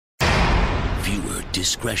Viewer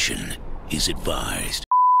discretion is advised.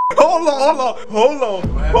 Hold on.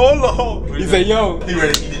 He said, yo. He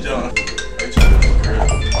ready to eat the joint. Hey,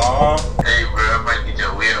 bro, I might need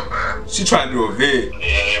your wheel, bro. She trying to do a vid.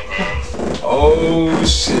 Yeah, bro. Oh,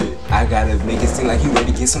 shit. I gotta make it seem like he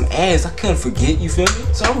ready to get some ass. I couldn't forget, you feel me?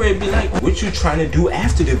 So I'm ready to be like, what you trying to do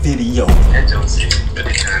after the video? That don't seem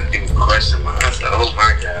really trying to do question mark. Oh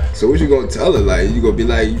my god. So what you gonna tell her? Like, you gonna be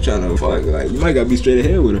like, you trying to fuck? Like, you might gotta be straight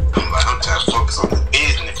ahead with her. I'm trying to focus on the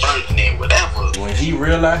business first and then whatever. When he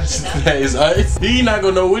realizes that it's us, he not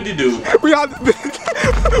gonna know what to do. We all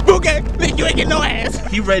okay, you ain't get no ass.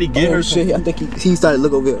 He ready to get her shit. I think he started to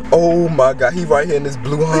look over here. Oh my god, he right here in this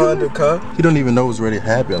blue Honda car. He don't even know what's ready to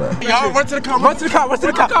happen. Like. Y'all run to the car, run to the car.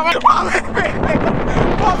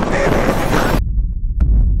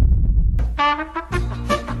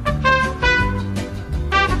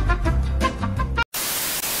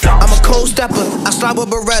 I'm a cold stepper, I slide with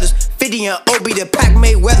Berettas 50 and OB, the pack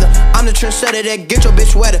made weather. I'm the trendsetter that get your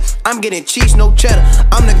bitch wetter. I'm getting cheese, no cheddar.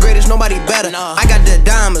 I'm the greatest, nobody better. I got the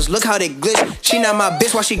diamonds, look how they glitch. She not my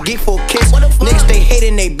bitch while she geek for a kiss. Niggas they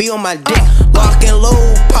hating, they be on my dick. Lock and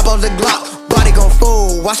load, pop off the Glock. Body gon'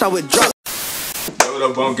 fold, watch how it drop. What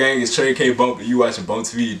up, Bump Gang? It's Trey K Bump, and you watching Bump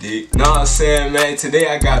TV, you dig? Know what I'm saying, man? Today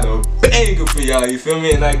I got a banger for y'all, you feel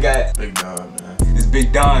me? And I got Big dog, man. This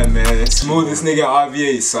Big Don, man. Smoothest nigga in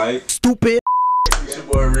RVA, psych. Stupid. It's your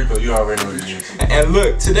boy Rico, you already know what it is. And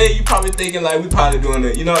look, today you probably thinking like we probably doing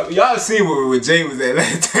it, you know, y'all seen where Jay was at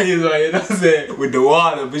last time, you know what I'm saying, with the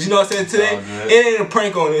water. But you know what I'm saying, today, it ain't a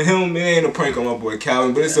prank on him, it ain't a prank on my boy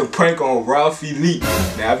Calvin, but it's a prank on Ralphie Lee.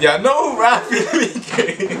 Now, if y'all know who Ralphie Lee is,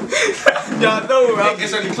 y'all know who Ralphie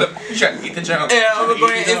Lee is. Clip. You trying to eat the junk. Yeah, I'm gonna go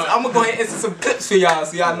ahead and insert some clips for y'all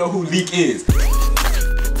so y'all know who Leak is.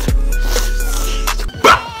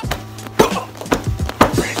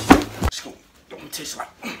 Tastes like,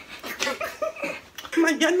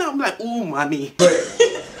 man, I'm like, ooh, mommy.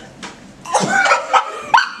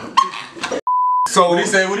 So What do you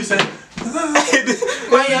say?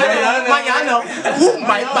 Ooh,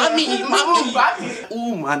 my mommy.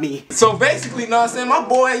 Ooh, mommy. So basically, you know what I'm saying, my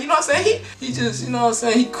boy, you know what I'm saying, he just, you know what I'm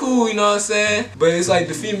saying, he cool, you know what I'm saying, but it's like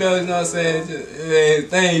the female, you know what I'm saying, just, it ain't a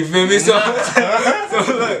thing, you feel me? So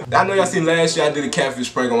look, I know y'all seen last year I did a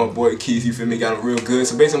catfish prank on my boy Keith, you feel me, got him real good,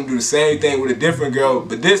 so basically I'm gonna do the same thing with a different girl,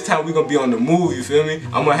 but this time we gonna be on the move, you feel me?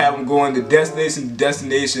 I'm gonna have him going to destination to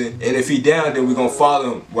destination, and if he down, then we gonna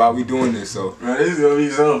follow him while we doing this, so. Bro, this is gonna be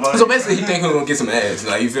so funny. So basically he think we're gonna get some ass,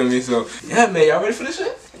 like, you feel me? So, yeah man, y'all ready for this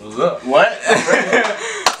shit? What's up? What?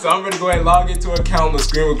 So I'm ready to go ahead and log into a account, I'm gonna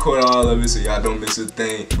screen record all of it so y'all don't miss a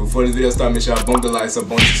thing. Before this video starts, make sure y'all bump the likes up,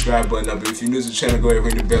 bump the subscribe button up. But if you're new to the channel, go ahead and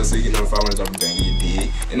ring the bell so you get notified when I drop a banger, you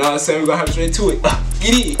dig? And all I'm saying, we're gonna hop straight to it.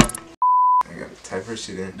 Get it! I gotta type her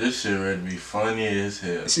shit in. This shit ready to be funny as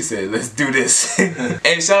hell. She said, let's do this.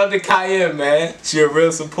 Hey, shout out to Cayenne, man. She a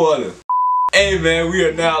real supporter. Hey man, we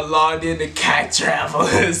are now logged into Cat Travel.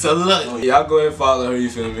 So look, y'all go ahead and follow her, you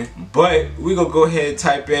feel me? But we gonna go ahead and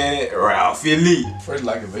type in Ralphie Lee. First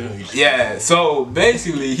like a video. Yeah, so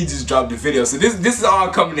basically he just dropped the video. So this is all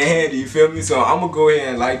coming in handy, you feel me? So I'm gonna go ahead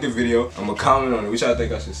and like the video. I'm gonna comment on it. Which I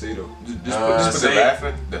think I should say though. Just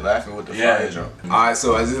put the laughing with the fire jump. Alright,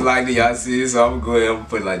 so I just like it, y'all see it, so I'm gonna go ahead and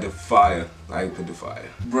put like the fire. Like put the fire.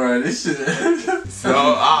 Bruh, this shit. So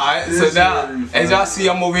alright, so now as y'all see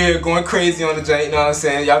I'm over here going crazy on the joint, you know what I'm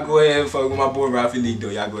saying? Y'all go ahead and fuck with my boy Ralphie Lee though.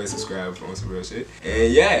 Y'all go ahead and subscribe for some real shit.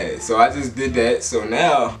 And yeah, so I just did that. So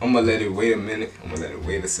now I'm gonna let it wait a minute. I'm gonna let it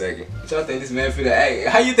wait a second. What y'all think this man finna act?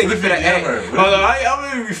 How you think he finna act? Hold on, I'm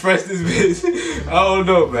gonna refresh this bitch. I don't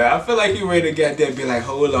know, man. I feel like he ready to get there, be like,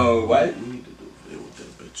 hold on, what? We need to do a video with that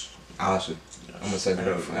bitch. I should. I'm gonna set that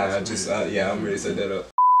up. I just yeah, I'm ready to set that up.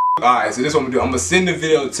 Alright, so this is what I'm gonna do. I'm gonna send the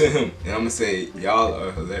video to him and I'm gonna say, y'all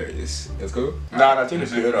are hilarious. That's cool? Nah, take the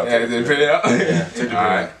video up. Yeah, take the video up? Yeah, take the video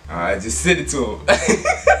up. Alright, just send it to him.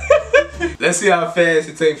 Let's see how fast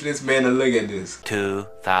it takes for this man to look at this.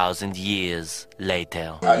 2,000 years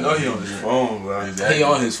later. I know he on his phone, bro. Exactly. He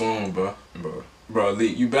on his phone, bro. Bro, Lee,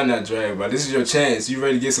 you better not drag, bro. This is your chance. You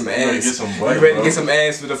ready to get some ass. You ready to get some butt, You ready bro. to get some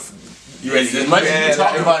ass for the... You ready to get as much as you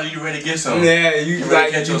talk about it, you ready to get some. Yeah, you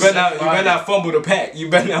better not fumble the pack. You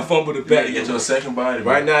better not fumble the pack. You ready to get your second body,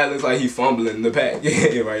 bro. Right now it looks like he's fumbling the pack.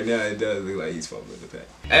 Yeah, right now it does look like he's fumbling the pack.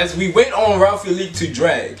 As we wait on Ralphie Lee to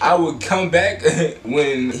drag, I will come back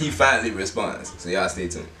when he finally responds. So y'all stay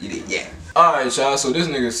tuned. You did, yeah. Alright y'all, so this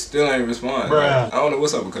nigga still ain't responding. I don't know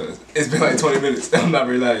what's up because it's been like 20 minutes. I'm not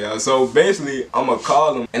really lying, y'all. So basically, I'm gonna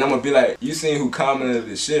call him and I'm gonna be like, you seen who commented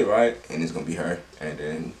this shit, right? And it's gonna be her. And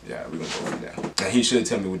then, yeah, we're gonna go from there. And he should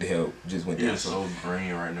tell me what the hell just went down. You're so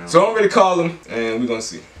green right now. So I'm ready to call him and we're gonna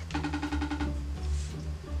see.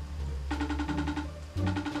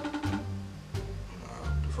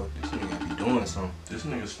 doing something. This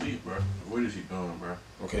nigga sleep, bro. What is he doing, bro?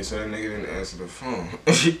 Okay, so that nigga didn't answer the phone.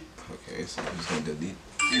 Okay, so I'm just gonna delete.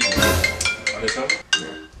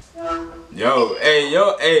 Yo,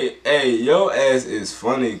 yo ass is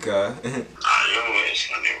funny, cuz. Nah, your ass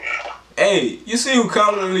funny, bro. Hey, you see who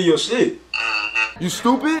commented your shit? You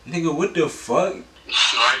stupid? Nigga, what the fuck? Why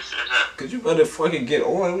you said that? Cause you better fucking get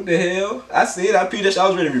on. What the hell? I see it. I peed that shit. I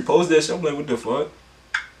was ready to repost that shit. I'm like, what the fuck?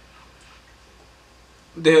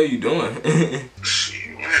 What the hell you doing?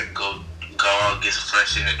 Shit, we're gonna go out, get some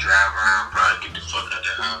fresh air, drive around, probably get the fuck out of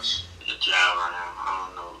the house. Just drive around. I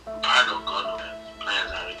don't know. Probably don't go nowhere.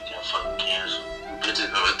 Plans already got fucking canceled.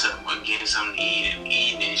 Bitches know what time we're getting something to eat and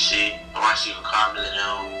eating and shit. Why she was commenting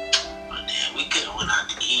on? Oh damn, we could've went out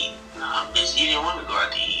to eat. Nah, bitch, you didn't want to go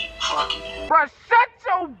out to eat. Fuck it. Bruh, shut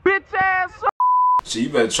your bitch ass up. Shit, you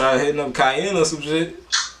better try hitting up Cayenne or some shit.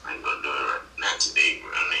 I ain't gonna do it right not today,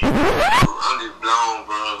 bro. I'm just blown,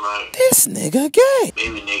 bro. Like, This nigga gay.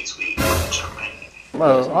 maybe next week. I'm trying.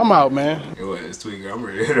 Bro, I'm out, man. Yo, ass tweaker. I'm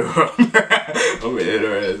ready to hit her up. I'm ready to hit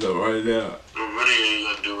her ass up right now. What are you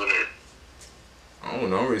gonna do with her? I don't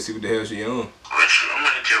know. I'm ready to see what the hell she on. I'm gonna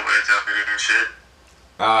kill her up and shit.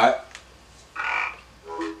 Alright.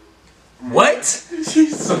 What?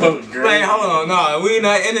 She's so great. Like, hold on, no, we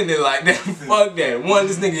not ending it like that. Fuck that. One,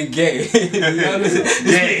 this nigga gay. This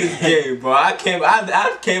nigga's gay, bro. I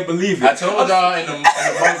can't believe it. I told y'all in the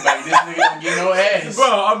most, like, this nigga don't get no ass.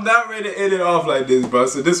 Bro, I'm not ready to end it off like this, bro.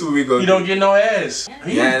 So this is what we gonna He do. don't get no ass.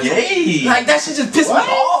 He's gay. Like, that shit just pissed me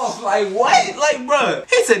off. Like, what? Like, bro.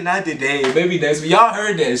 He said not today. Maybe next week. Y'all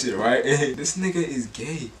heard that shit, right? This nigga is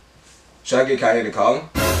gay. Should I get Kanye to call him?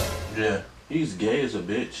 Yeah. He's gay as a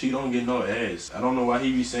bitch. He don't get no ass. I don't know why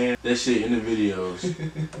he be saying that shit in the videos.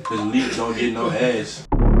 Cause Leak don't get no ass.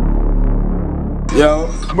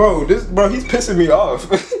 Yo, bro, he's pissing me off.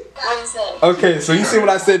 What is that? Okay, so you see what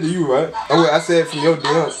I said to you, right? Or what I said from your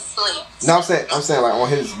DM. Sleep. No, I'm saying like on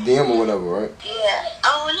his DM or whatever, right? Yeah.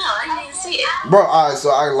 Oh no, I didn't see it. Bro, alright,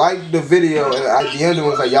 so I liked the video and I DM'd him and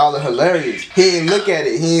was like, y'all are hilarious. He didn't look at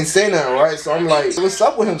it, he didn't say nothing, right? So I'm like, what's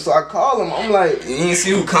up with him? So I call him, I'm like, you didn't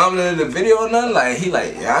see who commented the video or nothing? Like, he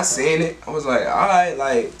like, yeah, I seen it. I was like, alright,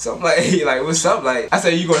 like, so I'm like, he like, what's up? Like, I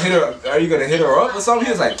said, you gonna hit her up? Are you gonna hit her up or something?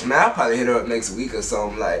 He was like, man, I'll probably hit her up next week or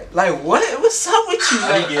something. Like what? What's up with you?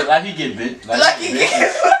 Like he get bit. Like he get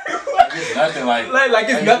Like it's nothing like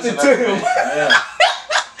it's nothing to him. Yeah.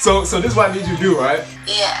 So this is what I need you to do, right?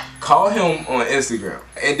 Yeah. Call him on Instagram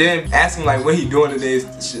and then ask him like what he doing today,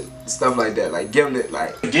 shit, stuff like that. Like give him the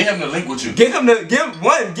Get him to link with you. Get him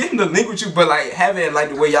the link with you, but like have it like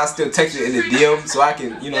the way y'all still text it in the DM so I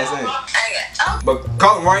can, you know what I'm saying? Oh. But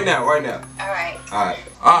call him right now. Alright.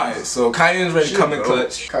 Alright, so Cayenne's ready to come in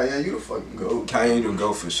clutch. Cayenne, you the fucking goat. Cayenne to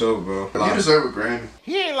go for sure, bro. You deserve a Grammy.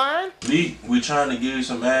 He ain't lying. Leak, we trying to give you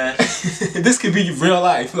some ass. This could be real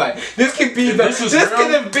life. Like this could be this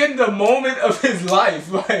could have been the moment of his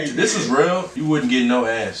life. Like This is real, you wouldn't get no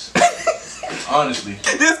ass. Honestly.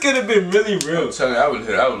 this could have been really real. I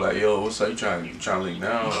was like, yo, what's up? You trying to link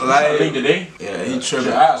now? Like, Link today? Yeah, he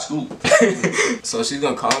tripping. I scoop. So she's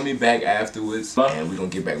gonna call me back afterwards, and we gonna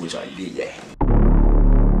get back with y'all. Yeah.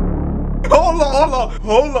 Hold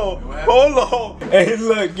on. Hey,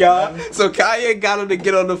 look, y'all. So Kanye got him to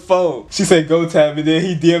get on the phone. She said, go time, and then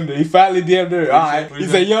he DM'd her. He finally DM'd her. All right. He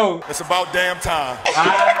said, yo. It's about damn time.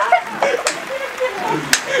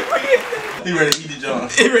 He ready to eat the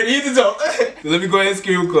junk. He ready to eat the junk. Let me go ahead and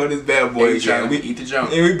screen record this bad boy. Hey, we eat the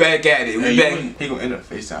junk. And we back at it. We back. He gonna end up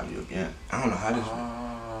FaceTime you again. I don't know how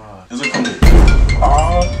this. Is it coming?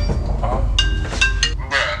 Bruh,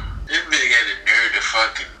 this nigga got the nerve to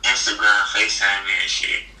fucking Instagram FaceTime me and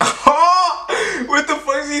shit. What the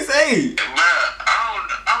fuck she say? Bruh,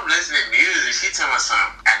 I'm listening to music. She told me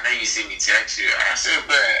something. I know you see me text you. I said,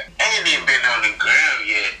 bruh, I ain't even been on the ground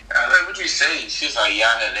yet. I was like, what you say? She was like,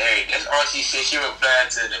 y'all hilarious. That's all she said. She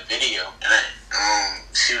replied to the video. And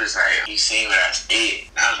she was like, you seen what I said?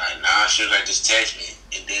 And I was like, nah. She was like, just text me.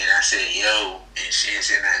 And then I said, yo. And she didn't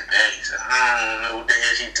say nothing back. So I don't know what the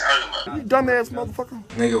hell she talking about. You dumbass motherfucker.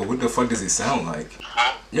 Nigga, what the fuck does it sound like?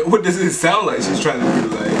 Huh? Yeah, what does it sound like? She's trying to do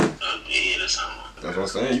like. A bed or something. That's what I'm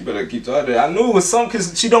saying. You better keep talking. I knew it was something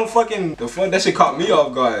because she don't fucking. The fuck that shit caught me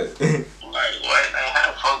off guard. Like, what? Like,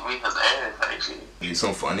 how the fuck we was ass like shit? You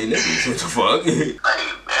some funny niggas. What the fuck? Like,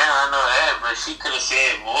 man, I know that, but she could have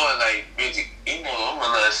said more. Like, bitch, you know, I'm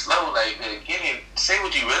a little slow. Like, get in, say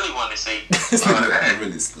what you really want to say. This nigga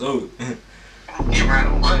really slow. Get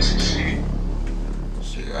around the bush and shit.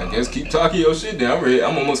 Shit, I guess keep talking your shit then. I'm ready.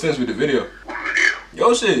 I'm almost finished with the video. What video?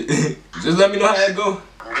 Yo shit. Just let me know how that go.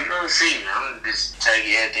 We gonna see. I'm just trying to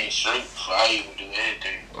get everything straight before I even do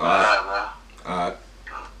anything. Alright. Bro. Alright.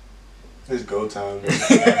 It's go time.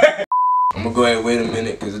 I'm gonna go ahead and wait a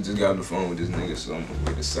minute because I just got on the phone with this nigga, so I'm gonna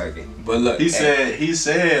wait a second. But look, he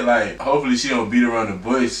said like hopefully she don't beat around the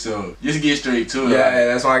bush, so just get straight to it. Yeah, like,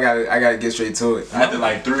 that's why I gotta get straight to it. After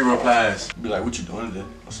like 3 replies, Be like, what you doing today?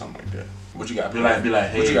 Or something like that. What you got? be like,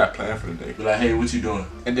 hey, What you got planned for the day? Be like, hey, what you doing?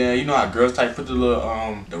 And then you know how girls type put the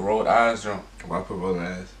little the rolled eyes on. Why put rolling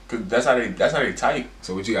eyes? Cause that's how they type.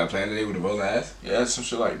 So what you got planned today with the rolling eyes? Yeah, some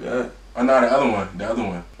shit like that. Oh no, the other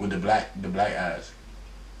one with the black eyes.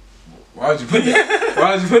 Why would you put that?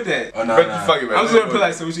 Why would you put that? Oh no, But no. you fucking I'm just gonna put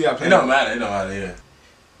like, so what you got It planned? don't matter. It don't matter. Yeah.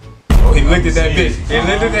 Oh, he looked at that See. bitch. He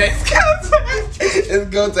looked at that. It's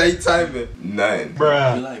go to he typing. None. Be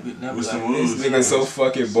Bruh. like, Never what's the like, moves? This nigga so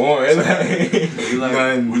fucking boring. You like,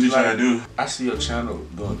 None. What you trying to do? I see your channel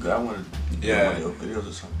doing good. I want to do Yeah. one of your videos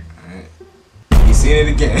or something. He seen it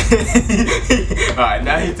again. Alright,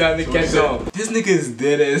 now he time to catch on. This nigga is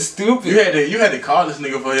dead ass stupid. You had to call this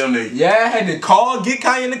nigga for him to. Yeah, I had to get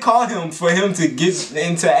Kanye to call him for him to get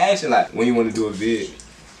into action. Like, when you want to do a vid.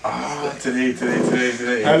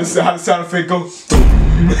 Today. How does sound effect go?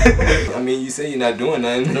 I mean, you say you're not doing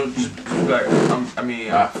nothing. No, just be like, I'm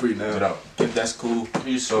free now. If that's cool.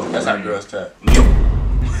 You so That's how girls type.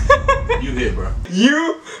 You hit, bro.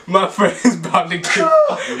 You, my friend, is about to get.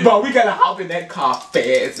 Bro, we gotta hop in that car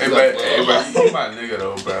fast. Hey, but you my nigga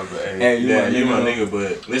though, bro. But hey, You my nigga,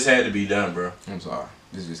 but this had to be done, bro. I'm sorry.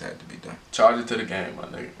 This just had to be done. charge it to the game, my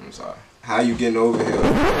nigga. I'm sorry. How you getting over here?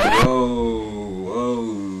 Whoa.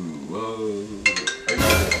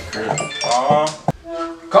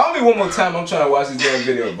 Call me one more time. I'm trying to watch this damn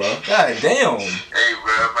video, bro. God damn. Hey,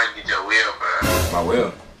 bro, I might need your wheel, bro. My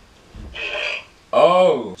will. Yeah.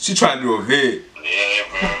 Oh, she trying to do a vid. Yeah,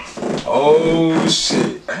 bro. Oh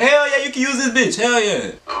shit. Hell yeah, you can use this bitch. Hell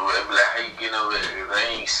yeah. But like, how you getting over there? If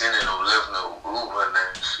I ain't sending no left, no Uber,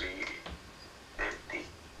 now, shit.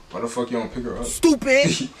 Why the fuck you don't pick her up?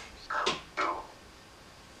 Stupid.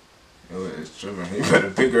 Yo, it's tripping. You better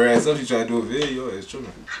pick her ass up. She trying to do a video. It's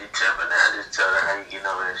tripping. She tapping out, just tell her how you getting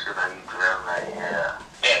over there, shit, how you driving, like, yeah.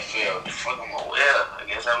 That feel, the fuck am I well? I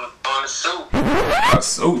guess I'm throwing the soup. A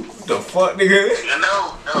suit? The fuck, nigga? You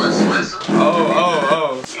know, no, it's whistle.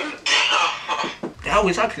 Oh. I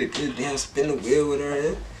wish I could have just damn spin the wheel with her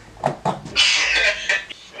head.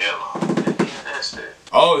 That's it.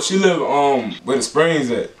 Oh, she live where the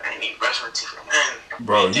springs at. I ain't even brush my teeth for nothing.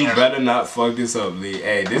 Bro, you better not fuck this up, Lee.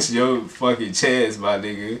 Hey, this your fucking chance, my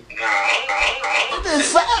nigga. Nah, I ain't. This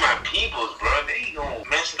is my peoples, bro. They gon'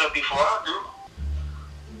 mess it up before I do.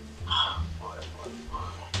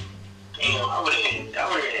 Damn, I would've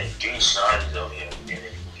had 3 charges over here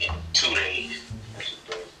in 2 days.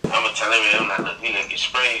 I'ma tell him I'm not gonna get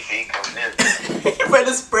sprayed if he comes in. You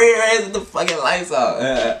better spray her ass with the fucking lights out.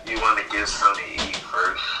 You wanna get something to eat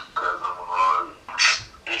first, cause I'm hungry.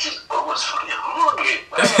 It's just, I was fucking hungry,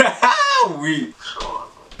 bro. Weak. So,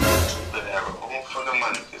 you better have your own fucking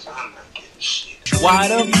money, cause I'm not getting shit. Why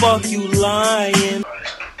the fuck you lying?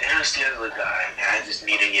 Downstairs with a guy, I just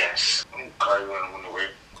need a yes. I'm gonna call you when I'm on the way.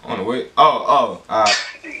 On the way? Oh.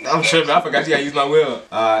 I'm tripping. I forgot you gotta use my wheel.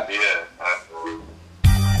 Yeah.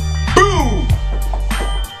 Boom!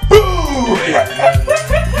 Boom!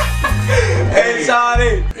 Hey,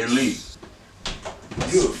 Shawty! Elite.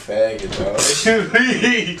 You a faggot, dog.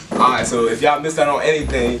 Alright, so if y'all missed out on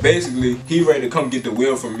anything, basically, he ready to come get the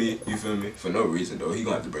wheel from me, you feel me? For no reason though, he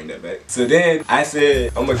gonna have to bring that back. So then, I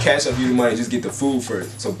said, I'm gonna cash up you the money, just get the food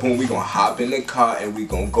first. So boom, we gonna hop in the car and we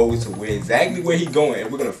gonna go to exactly where he going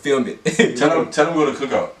and we're gonna film it. Tell him go to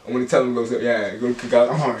cookout. I'm gonna tell him go to cook out.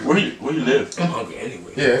 I'm hungry. Where you live? I'm hungry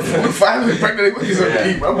anyway. Yeah, finally pregnant with something to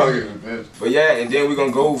eat, bro. I'm hungry as a bitch. But yeah, and then we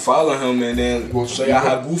gonna go follow him and then we'll show y'all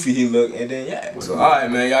how goofy he look and then yeah. So alright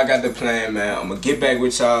man, y'all got the plan, man. I'm gonna get back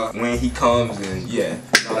with y'all when he comes and yeah.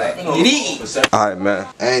 Alright man,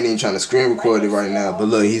 I ain't even trying to screen record it right now, but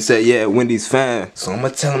look, he said yeah, Wendy's fan. So I'm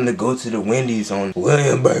gonna tell him to go to the Wendy's on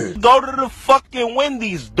Williamsburg. Go to the fucking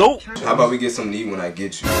Wendy's, dope. How about we get something to eat when I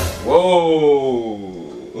get you? Whoa.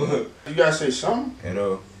 You gotta say something?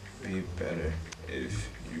 It'll be better if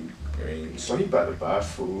you bring. So he about to buy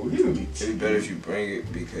food. He would be It'd be better if you bring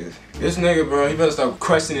it because this nigga, bro, he better start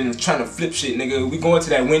questioning and trying to flip shit, nigga. We going to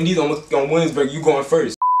that Wendy's on Williamsburg, you going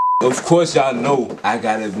first. Of course, y'all know I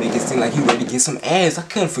gotta make it seem like he ready to get some ass. I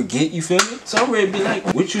couldn't forget, you feel me? So I'm ready to be like,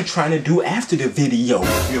 what you trying to do after the video?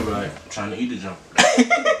 You'll be like, trying to eat the junk.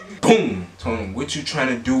 Boom! Told him, what you trying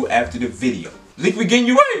to do after the video? Look, we getting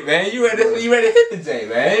you right, man. You ready to hit the J,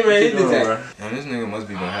 man. You ready to hit the J. Man, this nigga must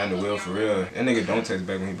be behind the wheel for real. That nigga don't text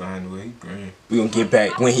back when he behind the wheel. He green. We gonna get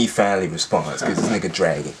back when he finally responds, cause this nigga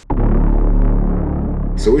dragging.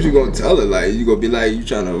 So what you gonna tell her? Like, you gonna be like, you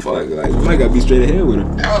trying to fuck? Like, you might gotta be straight ahead with her.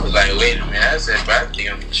 I was like, wait a minute. I said, but I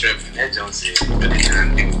think I'm tripping. That don't say really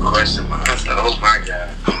trying to question my hustle. Oh my God.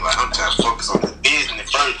 I'm like, I'm trying to focus on the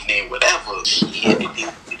business first, then whatever. Shit,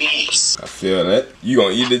 it is. I feel that. You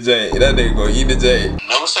gonna eat the J. That nigga gonna eat the J.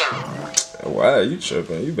 No, sir. Why are you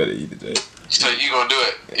tripping? You better eat the J. So you gonna do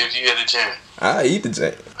it if you get a chance? I eat the J. I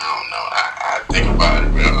don't know. I think about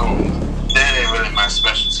it, bro. That ain't really my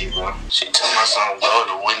specialty, bro. She told my son go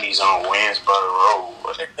to Wendy's on Winsburg Road.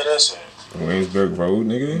 What the heck that at? Winsburg Road,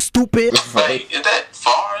 nigga. Stupid. Like, is that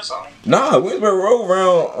far or something? Nah, Winsburg Road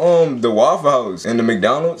around the Waffle House and the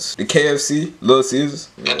McDonald's, the KFC, Little Caesars.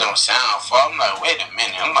 That don't sound far. I'm like, wait a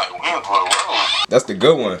minute. I'm like, Winsburg Road. That's the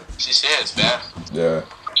good one. She said it's fast. Yeah.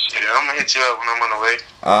 Yeah, I'm gonna hit you up when I'm on the way.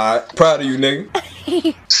 Alright, proud of you, nigga.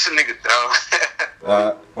 This nigga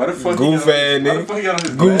dog. Why the fuck goof ass nigga.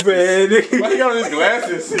 Goof ass nigga. Why he got on his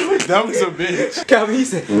glasses? He look dumb as a bitch. Calvin, he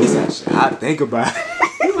said, shit, I think about it.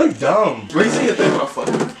 He look dumb. What you say you think about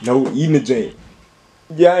fucking? No, eating the joint.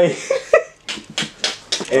 Yeah, I ain't.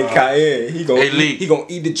 And Cayenne, he gonna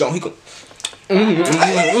eat the joint. He gonna.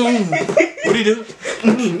 What he do?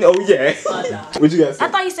 Oh yeah. What you got? I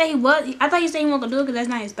thought you said he was. I thought you said he wasn't gonna do it because that's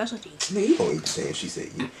not his specialty. Nigga, he gonna eat the same. She said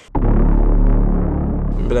eat.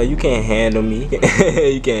 Be like, you can't handle me.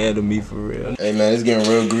 You can't handle me for real. Hey man, it's getting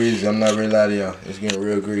real greasy. I'm not really lying to y'all. It's getting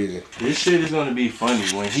real greasy. This shit is gonna be funny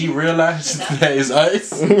when he realizes that it's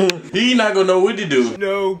ice. He not gonna know what to do.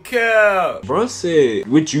 No cap. Bro said,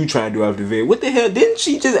 what you trying to do after the vid? What the hell? Didn't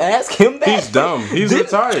she just ask him that? He's dumb. He's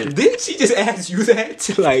retarded. Didn't she just ask you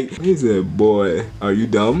that? Like, he said, boy, are you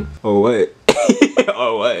dumb or what?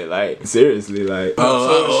 Or what? Like, seriously, like.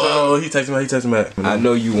 Oh, he texted me. He texted me back. I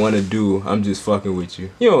know you want to do. I'm just fucking with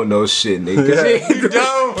you. You don't know shit, nigga. You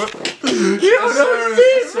dumb. You don't know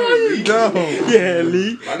shit, bro. You dumb. Yeah,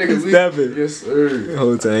 Lee. My niggas Stop it. Yes, sir. The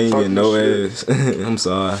whole time ain't getting no ass. I'm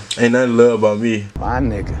sorry. Ain't nothing love about me. My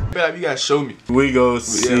nigga. Babe, you gotta show me. We go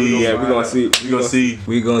see. Yeah, we gonna see. We gonna see.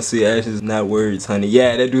 We gonna see actions, not words, honey.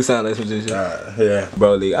 Yeah, that do sound like some shit. Yeah.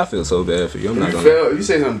 Bro, Lee, I feel so bad for you. I'm not You gonna. fail. You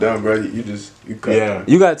say something dumb, bro. You cut. Yeah.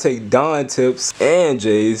 You gotta take Don tips and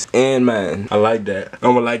Jay's and mine. I like that.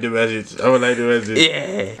 I'm gonna like the message.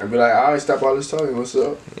 Yeah. I be like, I always stop all this talking. What's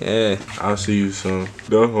up? Yeah. I'll see you soon.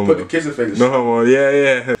 No homo. Put the kissing face. No homo.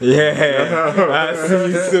 Yeah. Yeah. I see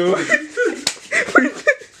you soon.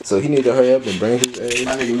 So he need to hurry up and bring his ass.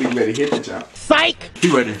 My nigga Lee better hit the job. Psych. He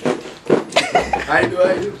ready. How you do?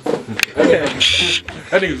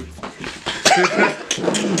 That nigga's.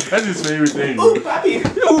 That's his favorite thing. Oh, mommy.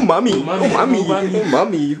 Oh, mommy. Oh, mommy. Oh,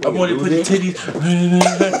 mommy. I'm gonna put the titties.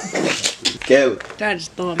 Kelly. That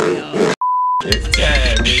just throwing me off. It's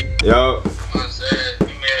time, nigga. Yo. What's that? You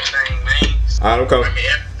made everything, man. I don't come. I mean,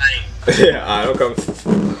 everything. Yeah, I don't come.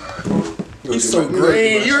 He's so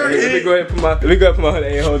green. You're Let me go ahead and put my hood.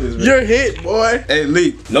 Hey, hold this, man. You're hit, boy. Hey,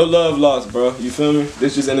 Lee, no love lost, bro. You feel me?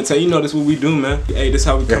 This just entertain. You know this what we do, man. Hey, this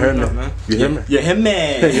how we come up, man. You hear me? You hear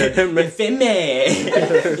me? You feel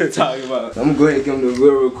me? Talking about. I'm gonna go ahead and give him the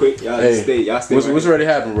real quick. Y'all stay. What's already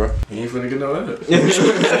happened, bro? He ain't finna get no other.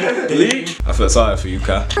 Lee? I feel sorry for you,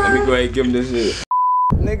 Kai. Let me go ahead and give him this shit.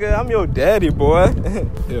 Nigga, I'm your daddy, boy.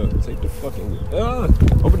 Yo, take the fucking.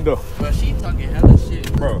 Open the door. Bro, she talking hella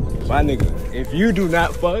shit. Bro, my nigga, if you do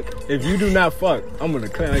not fuck, I'm gonna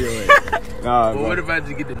clown your ass. Nah, bro. What if I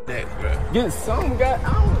just get the neck, bro? Get some guy.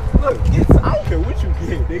 Look, get I don't care what you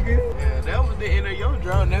get, nigga. Yeah, that was the end of your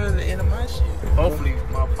draw. That was the end of my shit. Hopefully,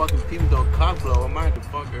 my fucking people don't cock blow. I might have to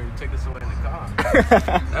fuck her and take us away in the car.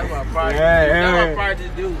 That's what I probably do. That's what I probably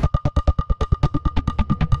just do.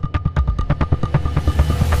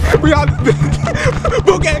 We all this bitch.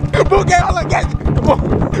 Boogie, all I get.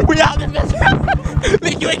 We all this bitch.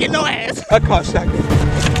 Lee, you ain't get no ass. I caught shot.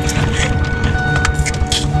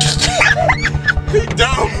 He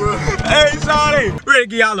dumb, bro. Hey, Shawty. We're gonna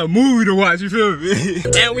give y'all a movie to watch, you feel me?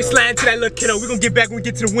 And we slide to that little kiddo. We're gonna get back when we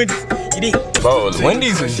get to the Wendy's. You dig? Bro, the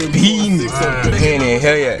Wendy's is beating me. He ain't in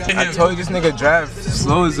hell yet. I told you this nigga drive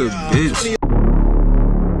slow as a bitch.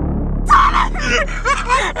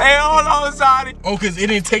 Hey, hold on, Shawty. Oh, cause it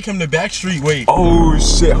didn't take him the back street way. Oh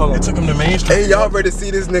shit, hold on. It took him the main street. Hey, y'all ready to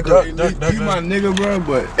see this nigga? He my nigga, bro,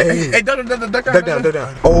 but Hey, duck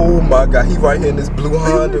down. Oh my god, he right here in this blue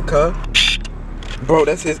Honda car. Bro,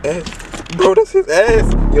 that's his ass. You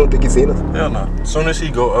don't think he seen us? Hell no. As soon as he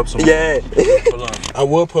go up some. Yeah. Pull off. I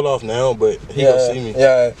would pull off now, but he gonna see me.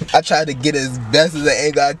 Yeah. I tried to get as best as an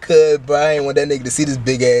angle I could, but I ain't want that nigga to see this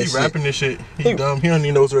big ass He shit. rapping this shit. He dumb. He don't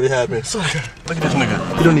even know what's really happening. Look at this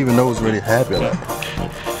nigga. He don't even know what's really happening.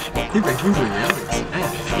 I'm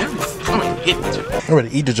gonna hit you. I'm ready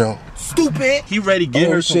to eat the junk. Stupid. He ready to get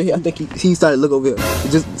her. Shit, I think he started to look over here.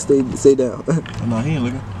 Just stay down. No, he ain't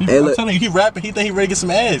looking. Hey, I'm look. telling you, he rapping. He think he ready to get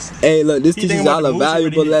some ass. Hey, look, this He teaches thinking about y'all the a moves he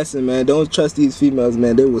valuable already did. lesson, man. Don't trust these females,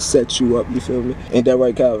 man. They will set you up. You feel me? Ain't that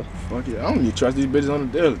right, Calvin? Fuck yeah, I don't even trust these bitches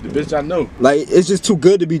on the deal. The bitch I know. Like, it's just too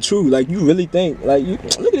good to be true. Like, you really think, like, you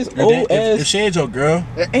look at this old If ass. she ain't your girl,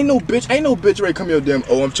 Ain't no bitch ready to come here damn.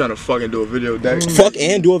 Oh, I'm trying to fucking do a video. That Fuck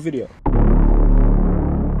and do a video.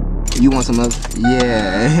 You want some other?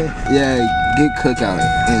 Yeah, yeah. Get cookout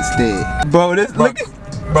instead, bro. This look.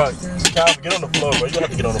 bro. Calvin, get on the floor, bro. You gonna have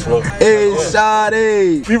to get on the floor. Hey,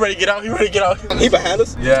 Shawty. He ready to get out? He ready to get out? He behind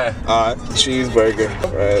us? Yeah. Alright, cheeseburger,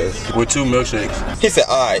 fries. With 2 milkshakes. He said,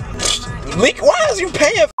 alright. Leak, why is you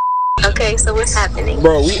paying? Okay, so what's happening?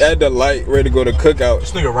 Bro, we at the light ready to go to cookout.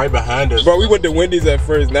 This nigga right behind us. Bro, we went to Wendy's at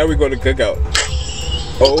first, now we going to cookout.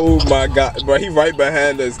 Oh my god, bro, he right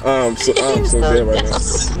behind us. I'm so dead right now.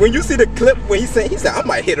 When you see the clip when he said I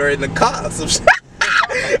might hit her in the car or some shit.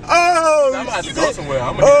 Oh, I'm about to go somewhere.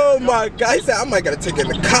 oh my god, he said I might gotta take it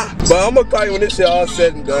in the car. But I'm gonna call you when this shit all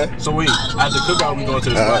said and done. So wait, at the cookout we going to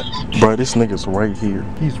the spot. Bro, this nigga's right here.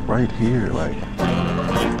 He's right here. Like,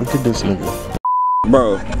 look at this nigga.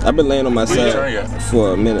 Bro, I've been laying on my Where you side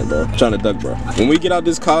for a minute, bro. Trying to duck, bro. When we get out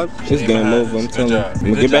this car, it's game over. I'm telling you. I'm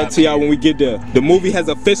gonna get back to y'all when we get there. The movie has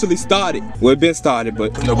officially started. Well, it been started,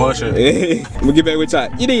 but no bullshit. I'm gonna get back with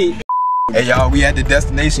y'all. You did. Hey y'all, we at the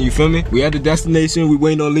destination, you feel me? We at the destination, we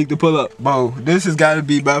waiting on Leak to pull up. Bro, this has gotta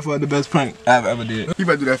be by far the best prank I've ever did. He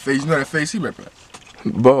better do that face. You know that face he better.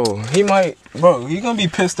 Bro, he might, bro, he gonna be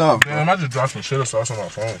pissed off. Damn, I just dropped some shit or sauce on my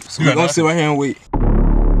phone. So we gonna sit right here and wait.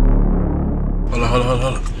 Hold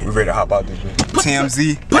on. We ready to hop out this bitch.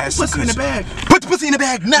 TMZ. Put the pussy in the bag. Put the pussy in the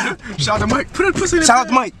bag now. Shout out to Mike. Put the pussy in the Shout out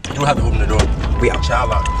bag. to Mike. You have to open the door. We out.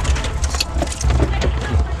 Child out.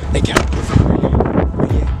 Thank you.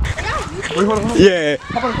 Wait, hold on. Yeah.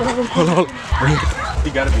 Hold on. He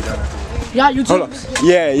gotta be done. Y'all YouTube. Hold on.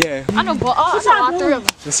 Yeah. I know all 3 of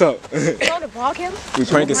them. What's up? You want to vlog him? We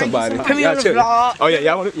pranking somebody. Put me Y'all on the chill. vlog. Oh yeah,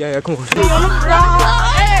 y'all want to? Yeah, come on.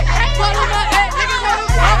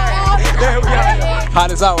 Hot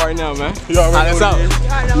is out right now, man. Hot is out.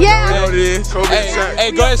 Yeah. You know what it is.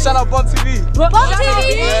 Hey, go ahead, shout out Bump TV. Bump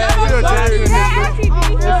TV.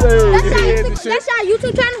 That's our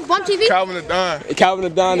YouTube channel, Bump TV. Calvin the Don. Calvin the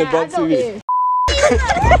Don and Bump TV.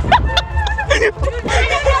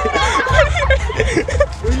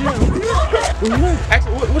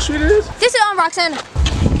 Actually, what street it is? This is on Roxanne.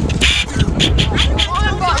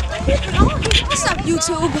 What's up,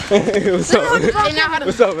 YouTube? What's up?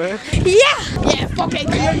 What's up, man? Yeah, fuck it.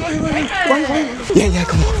 Yeah,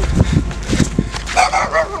 come on.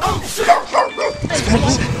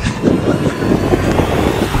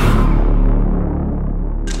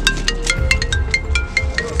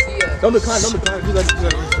 Don't decline. He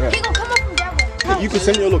gonna come up from there. You can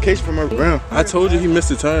send me your location from around. I told you he missed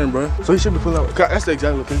the turn, bro. So he should be pulling out. That's the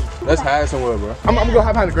exact location. Let's hide somewhere, bro. I'm gonna go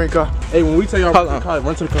hop behind the green car. Hey, when we tell y'all run to the car,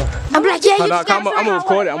 run to the car. I'm like, yeah, you I'm gonna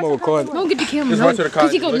record it. I'm gonna record it. Don't get the camera. Just run to the car.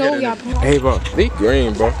 He goes, no, y'all. Hey, bro. He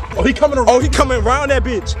green, bro. Oh, he coming around. Oh, he coming around that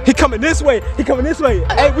bitch. He coming this way.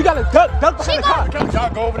 Hey, we gotta duck behind the car. Y'all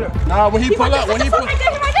go over there. Nah, when he pull up, when he pull up.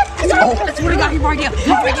 Oh, that's what he got. He right there.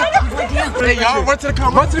 Hey, y'all run to the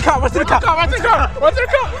car. Run to the car.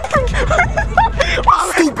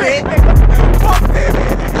 Stupid.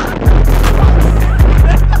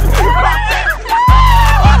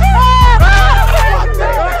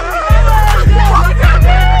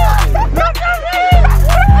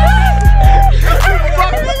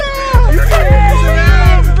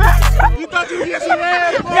 You thought you would get some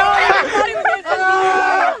ass?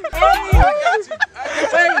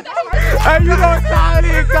 Hey, you know what time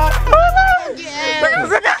it is, God.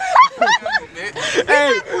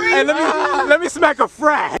 Hey, let me smack a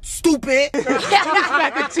fry. Stupid.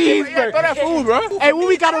 Smack a cheeseburger. Throw that food, bro. Hey, what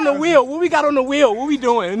we got on the wheel? What we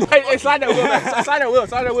doing? Hey, slide that wheel back. Slide that wheel.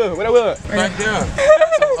 Where that wheel? Back down.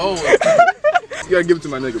 Oh. You gotta give it to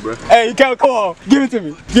my nigga, bro. Hey, you can't come on. Give it to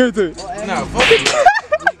me. Nah, fuck you.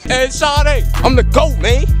 Hey, Sade, I'm the GOAT,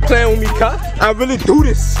 man. Playing with me, cuz. I really do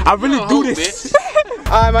this.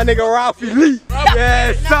 Alright, my nigga Ralphie Lee.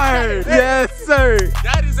 Yes, sir.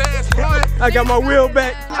 Got his ass, boy. I got my wheel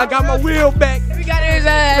back. We got his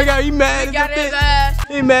ass. Look how he mad as a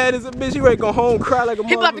bitch. He mad as a bitch. He ready to go home, cry like a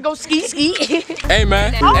mother. He about to go ski. Hey,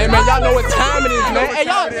 man. Y'all know what time it is, man. Hey,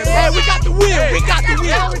 y'all. Hey, we got the wheel. Hey, we got the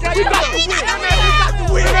wheel. Hey, we got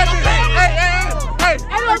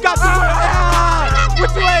the wheel.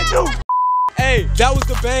 What you ain't do? Hey, that was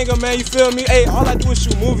the banger, man, you feel me? Hey, all I do is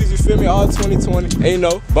shoot movies, you feel me? All 2020. Ain't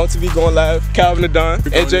no. Bump TV going live. Calvin the Don.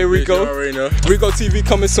 AJ Rico. Rico TV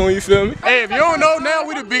coming soon, you feel me? Hey, if you don't know now,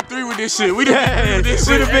 we the big three with this shit. We the big three with this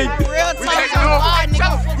shit. We the big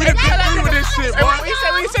We the big three with this shit, boy. What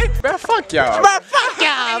you say? Man, fuck y'all. Man, fuck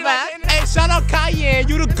y'all, man. Hey, shout out Cayenne,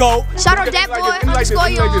 you the GOAT. Shout out that boy underscore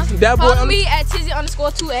y'all. That boy Follow me at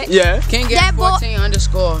Tizzy_2X. Yeah. King get 14_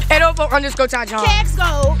 804_ Ty John. Cax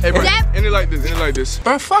go. Hey, bro, end it like this,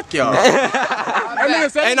 Bro, fuck y'all.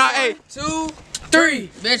 Hey, now, hey. 2, 3.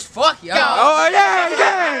 Bitch, fuck y'all. Oh,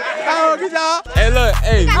 yeah. Oh, good job. Hey, look,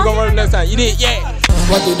 hey, we gonna run it next time. You did, yeah.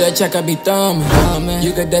 Walk through that check, I be thumbing.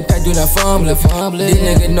 You got that pack, do that fumbling. These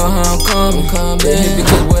niggas know how I'm coming. They hit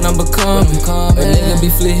because what I'm becoming. A nigga be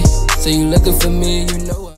flee, so you looking for me, you know.